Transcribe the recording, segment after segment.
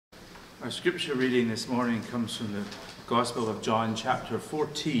Our scripture reading this morning comes from the Gospel of John, chapter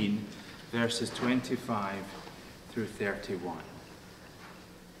 14, verses 25 through 31.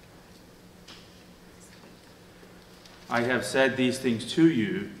 I have said these things to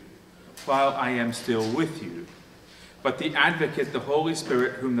you while I am still with you. But the Advocate, the Holy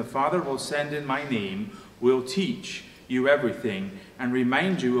Spirit, whom the Father will send in my name, will teach you everything and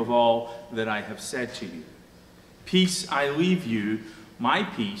remind you of all that I have said to you. Peace I leave you, my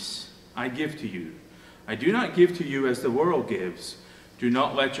peace I give to you. I do not give to you as the world gives. Do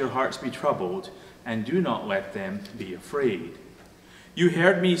not let your hearts be troubled, and do not let them be afraid. You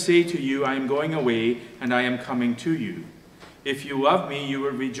heard me say to you, I am going away, and I am coming to you. If you love me, you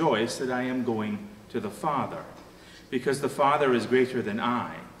will rejoice that I am going to the Father, because the Father is greater than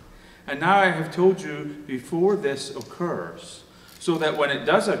I. And now I have told you before this occurs, so that when it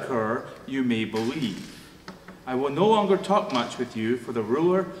does occur, you may believe. I will no longer talk much with you, for the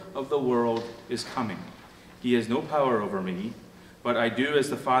ruler of the world is coming. He has no power over me, but I do as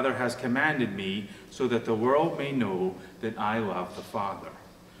the Father has commanded me, so that the world may know that I love the Father.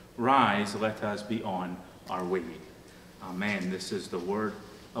 Rise, let us be on our way. Amen. This is the word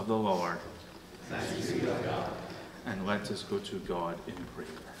of the Lord. Thanks be to God. And let us go to God in prayer.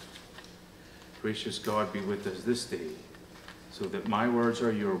 Gracious God, be with us this day, so that my words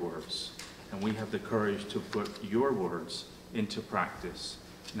are your words, and we have the courage to put your words into practice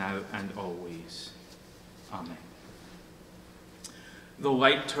now and always. Amen. The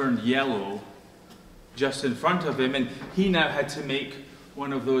light turned yellow just in front of him, and he now had to make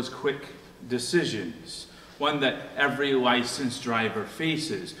one of those quick decisions, one that every licensed driver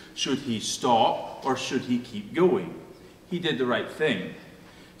faces. Should he stop or should he keep going? He did the right thing,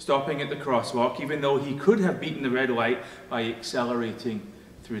 stopping at the crosswalk, even though he could have beaten the red light by accelerating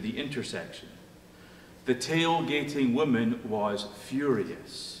through the intersection. The tailgating woman was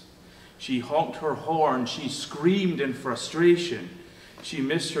furious. She honked her horn, she screamed in frustration. She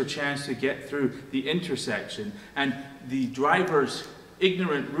missed her chance to get through the intersection, and the driver's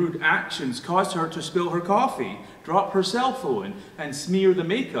ignorant, rude actions caused her to spill her coffee, drop her cell phone, and smear the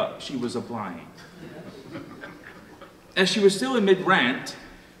makeup she was applying. As she was still in mid-rant,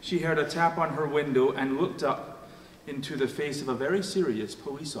 she heard a tap on her window and looked up into the face of a very serious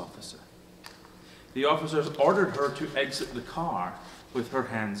police officer. The officers ordered her to exit the car with her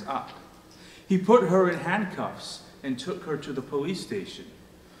hands up. He put her in handcuffs and took her to the police station.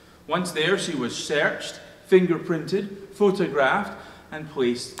 Once there, she was searched, fingerprinted, photographed, and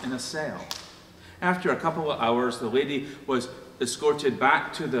placed in a cell. After a couple of hours, the lady was escorted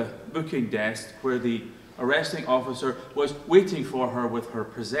back to the booking desk where the arresting officer was waiting for her with her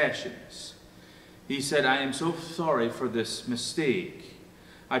possessions. He said, I am so sorry for this mistake.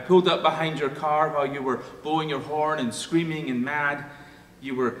 I pulled up behind your car while you were blowing your horn and screaming and mad.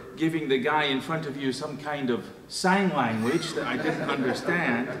 You were giving the guy in front of you some kind of sign language that I didn't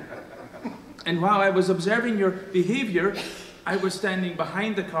understand. And while I was observing your behavior, I was standing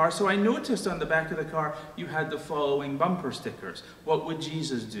behind the car, so I noticed on the back of the car you had the following bumper stickers. What would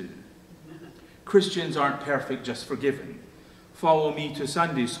Jesus do? Christians aren't perfect, just forgiven. Follow me to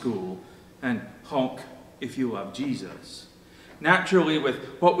Sunday school, and honk if you love Jesus. Naturally, with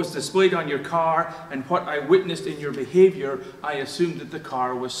what was displayed on your car and what I witnessed in your behavior, I assumed that the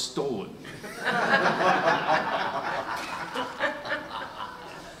car was stolen.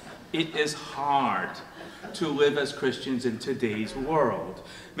 It is hard to live as Christians in today's world.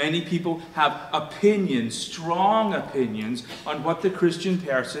 Many people have opinions, strong opinions, on what the Christian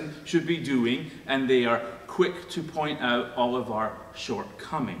person should be doing, and they are quick to point out all of our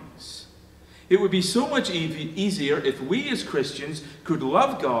shortcomings. It would be so much easier if we as Christians could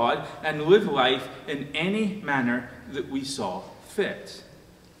love God and live life in any manner that we saw fit.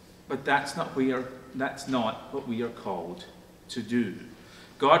 But that's not what we are called to do.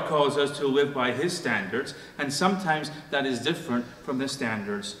 God calls us to live by his standards, and sometimes that is different from the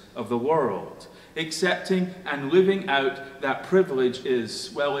standards of the world. Accepting and living out that privilege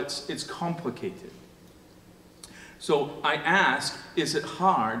is, well, it's complicated. So I ask, is it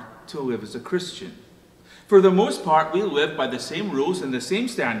hard to live as a Christian? For the most part, we live by the same rules and the same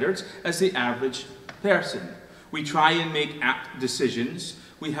standards as the average person. We try and make apt decisions.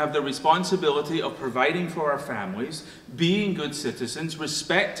 We have the responsibility of providing for our families, being good citizens,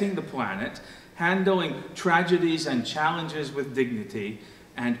 respecting the planet, handling tragedies and challenges with dignity,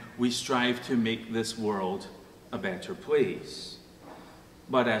 and we strive to make this world a better place.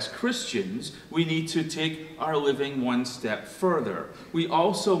 But as Christians, we need to take our living one step further. We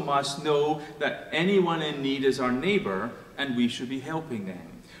also must know that anyone in need is our neighbor, and we should be helping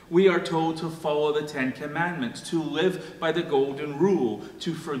them. We are told to follow the 10 Commandments, to live by the golden rule,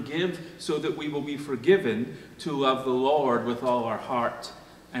 to forgive so that we will be forgiven, to love the Lord with all our heart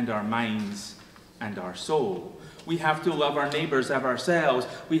and our minds and our soul. We have to love our neighbors as ourselves.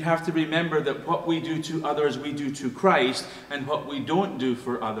 We have to remember that what we do to others, we do to Christ, and what we don't do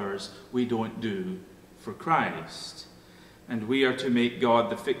for others, we don't do for Christ. And we are to make God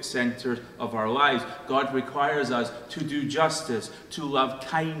the fixed center of our lives. God requires us to do justice, to love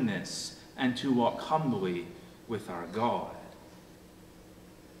kindness, and to walk humbly with our God.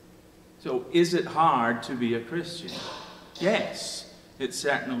 So, is it hard to be a Christian? Yes, it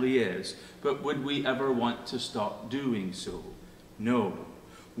certainly is. But would we ever want to stop doing so? No.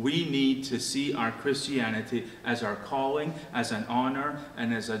 We need to see our Christianity as our calling, as an honor,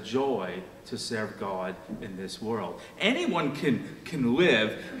 and as a joy to serve God in this world. Anyone can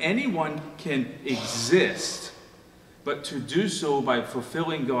live, anyone can exist, but to do so by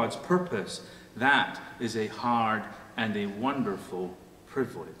fulfilling God's purpose, that is a hard and a wonderful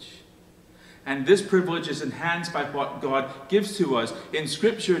privilege. And this privilege is enhanced by what God gives to us. In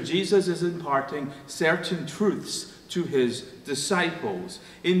Scripture, Jesus is imparting certain truths to his disciples.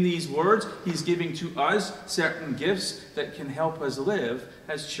 In these words, he's giving to us certain gifts that can help us live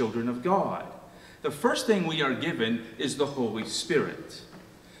as children of God. The first thing we are given is the Holy Spirit.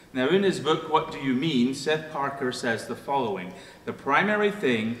 Now, in his book, What Do You Mean?, Seth Parker says the following: the primary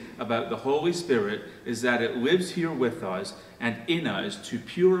thing about the Holy Spirit is that it lives here with us and in us to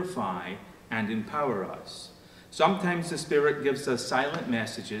purify and empower us. Sometimes the Spirit gives us silent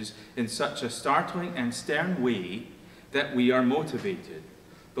messages in such a startling and stern way that we are motivated.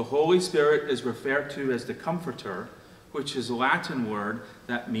 The Holy Spirit is referred to as the Comforter, which is a Latin word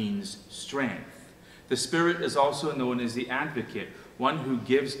that means strength. The Spirit is also known as the Advocate, one who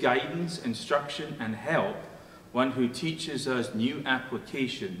gives guidance, instruction, and help, one who teaches us new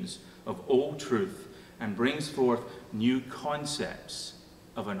applications of old truth and brings forth new concepts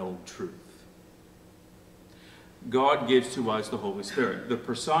of an old truth. God gives to us the Holy Spirit, the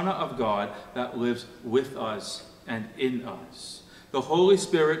persona of God that lives with us and in us. The Holy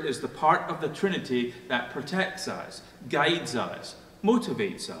Spirit is the part of the Trinity that protects us, guides us,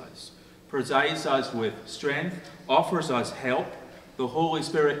 motivates us, provides us with strength, offers us help. The Holy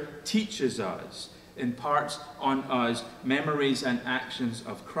Spirit teaches us, imparts on us memories and actions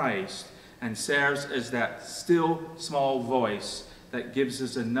of Christ, and serves as that still small voice that gives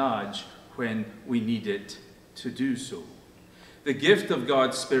us a nudge when we need it to do so. The gift of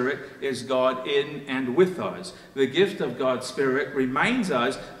God's Spirit is God in and with us. The gift of God's Spirit reminds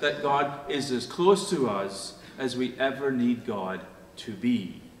us that God is as close to us as we ever need God to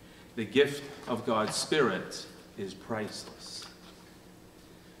be. The gift of God's Spirit is priceless.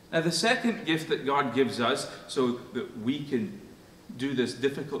 Now, the second gift that God gives us so that we can do this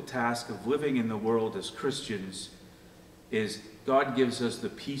difficult task of living in the world as Christians is God gives us the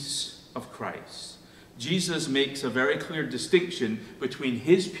peace of Christ. Jesus makes a very clear distinction between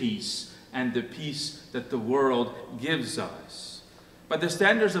his peace and the peace that the world gives us. By the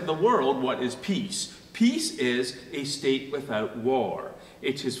standards of the world, what is peace? Peace is a state without war.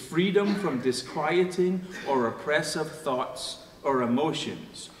 It is freedom from disquieting or oppressive thoughts or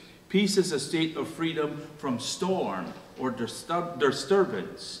emotions. Peace is a state of freedom from storm or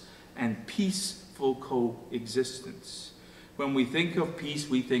disturbance and peaceful coexistence. When we think of peace,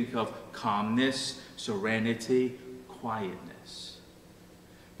 we think of calmness, serenity, quietness.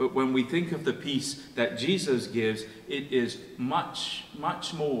 But when we think of the peace that Jesus gives, it is much,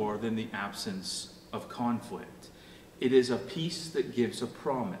 much more than the absence of conflict. It is a peace that gives a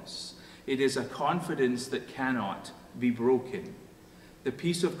promise. It is a confidence that cannot be broken. The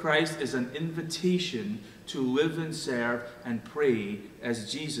peace of Christ is an invitation to live and serve and pray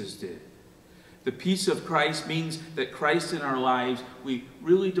as Jesus did. The peace of Christ means that Christ in our lives, we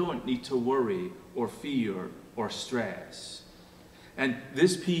really don't need to worry or fear or stress. And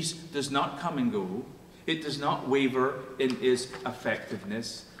this peace does not come and go. It does not waver in its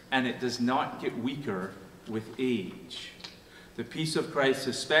effectiveness, and it does not get weaker with age. The peace of Christ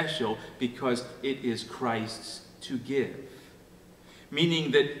is special because it is Christ's to give.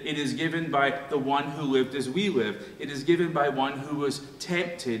 Meaning that it is given by the one who lived as we live. It is given by one who was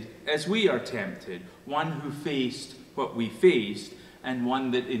tempted as we are tempted. One who faced what we faced, and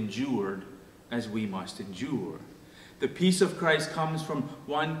one that endured as we must endure. The peace of Christ comes from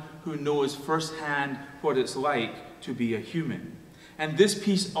one who knows firsthand what it's like to be a human. And this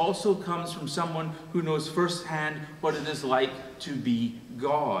peace also comes from someone who knows firsthand what it is like to be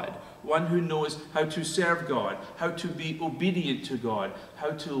God. One who knows how to serve God, how to be obedient to God,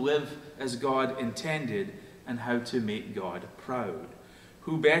 how to live as God intended, and how to make God proud.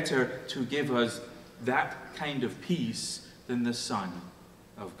 Who better to give us that kind of peace than the Son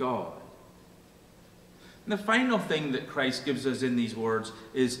of God? And the final thing that Christ gives us in these words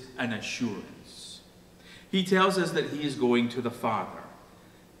is an assurance. He tells us that he is going to the Father.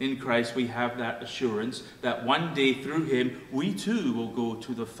 In Christ we have that assurance that one day through him we too will go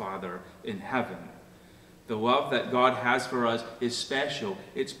to the Father in heaven. The love that God has for us is special,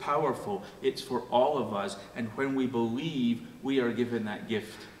 it's powerful, it's for all of us, and when we believe, we are given that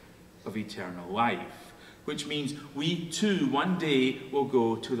gift of eternal life, which means we too one day will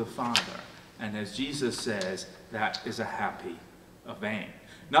go to the Father. And as Jesus says, that is a happy event.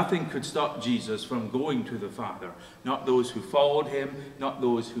 Nothing could stop Jesus from going to the Father. Not those who followed him, not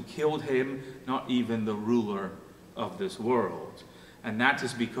those who killed him, not even the ruler of this world. And that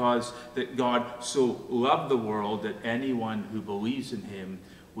is because that God so loved the world that anyone who believes in him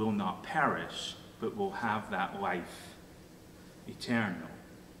will not perish, but will have that life eternal.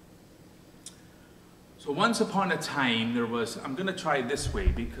 So once upon a time there was, I'm going to try this way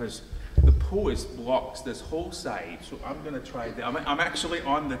because the post blocks this whole side, so I'm going to try that. I'm actually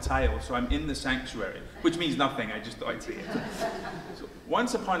on the tile, so I'm in the sanctuary, which means nothing, I just thought I'd say it. So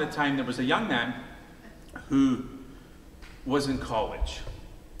once upon a time there was a young man who was in college,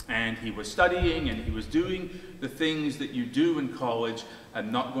 and he was studying and he was doing the things that you do in college.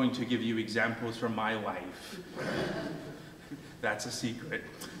 I'm not going to give you examples from my life. That's a secret.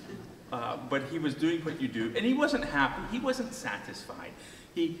 But he was doing what you do, and he wasn't happy, he wasn't satisfied.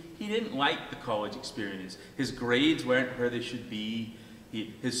 He didn't like the college experience. His grades weren't where they should be.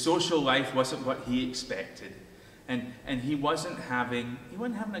 His social life wasn't what he expected. And he wasn't having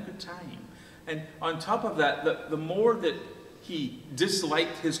a good time. And on top of that, the more that he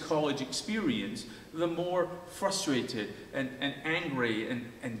disliked his college experience, the more frustrated and angry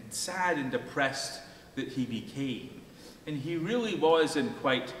and sad and depressed that he became. And he really was in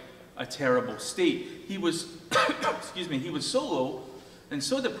quite a terrible state. He was, excuse me, he was so low and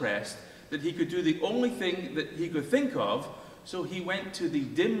so depressed that he could do the only thing that he could think of, so he went to the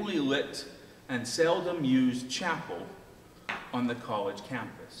dimly lit and seldom used chapel on the college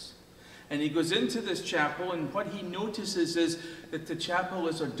campus. And he goes into this chapel, and what he notices is that the chapel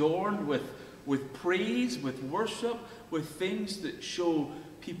is adorned with praise, with worship, with things that show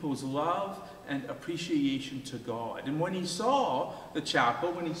people's love and appreciation to God. And when he saw the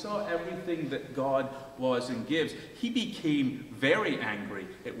chapel, when he saw everything that God was and gives, he became very angry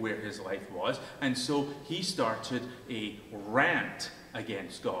at where his life was. And so he started a rant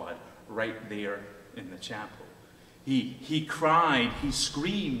against God right there in the chapel. He cried, he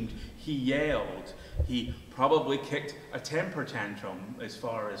screamed, he yelled, he probably kicked a temper tantrum as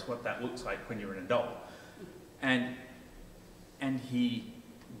far as what that looks like when you're an adult. And he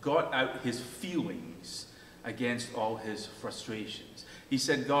got out his feelings against all his frustrations. He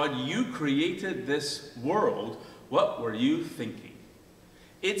said, God, you created this world. What were you thinking?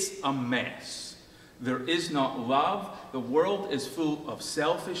 It's a mess. There is not love. The world is full of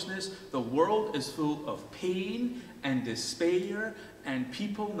selfishness. The world is full of pain and despair and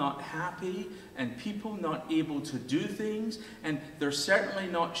people not happy and people not able to do things, and they're certainly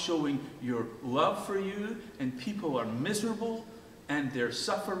not showing your love for you, and people are miserable and they're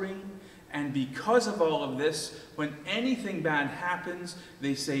suffering. And because of all of this, when anything bad happens,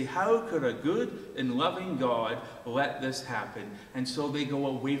 they say, how could a good and loving God let this happen? And so they go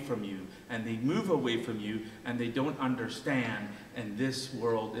away from you, and they move away from you, and they don't understand, and this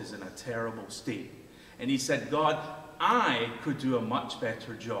world is in a terrible state. And he said, God, I could do a much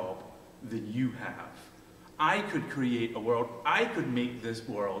better job than you have. I could create a world. I could make this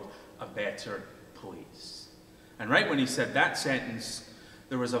world a better place. And right when he said that sentence,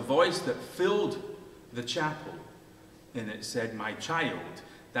 there was a voice that filled the chapel, and it said, my child,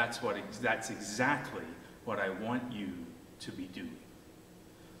 that's exactly what I want you to be doing.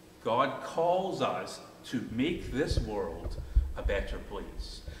 God calls us to make this world a better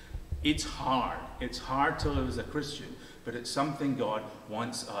place. It's hard. It's hard to live as a Christian, but it's something God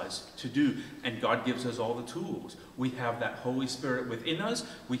wants us to do. And God gives us all the tools. We have that Holy Spirit within us.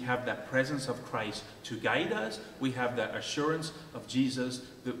 We have that presence of Christ to guide us. We have that assurance of Jesus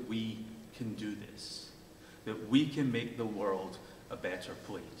that we can do this, that we can make the world a better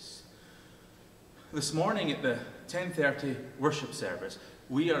place. This morning at the 10:30 worship service,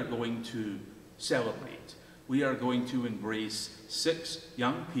 we are going to celebrate. We are going to embrace 6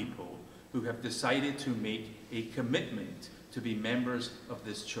 young people who have decided to make a commitment to be members of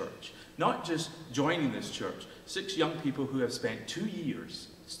this church. Not just joining this church, 6 young people who have spent 2 years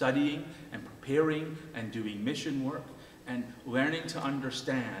studying and preparing and doing mission work and learning to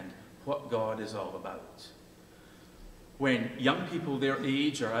understand what God is all about. when young people their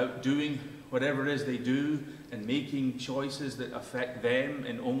age are out doing whatever it is they do and making choices that affect them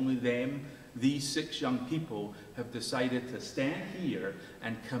and only them, these 6 young people have decided to stand here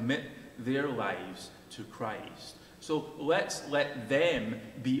and commit their lives to Christ. So let's let them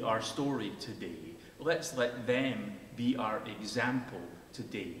be our story today. Let's let them be our example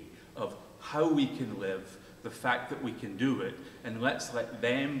today of how we can live, the fact that we can do it, and let's let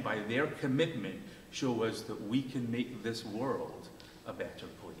them, by their commitment, show us that we can make this world a better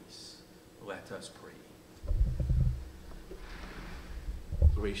place. Let us pray.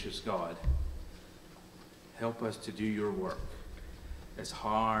 Gracious God, help us to do your work, as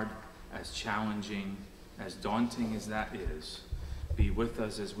hard, as challenging, as daunting as that is. Be with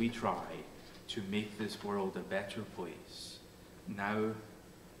us as we try to make this world a better place, now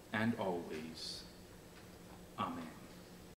and always. Amen.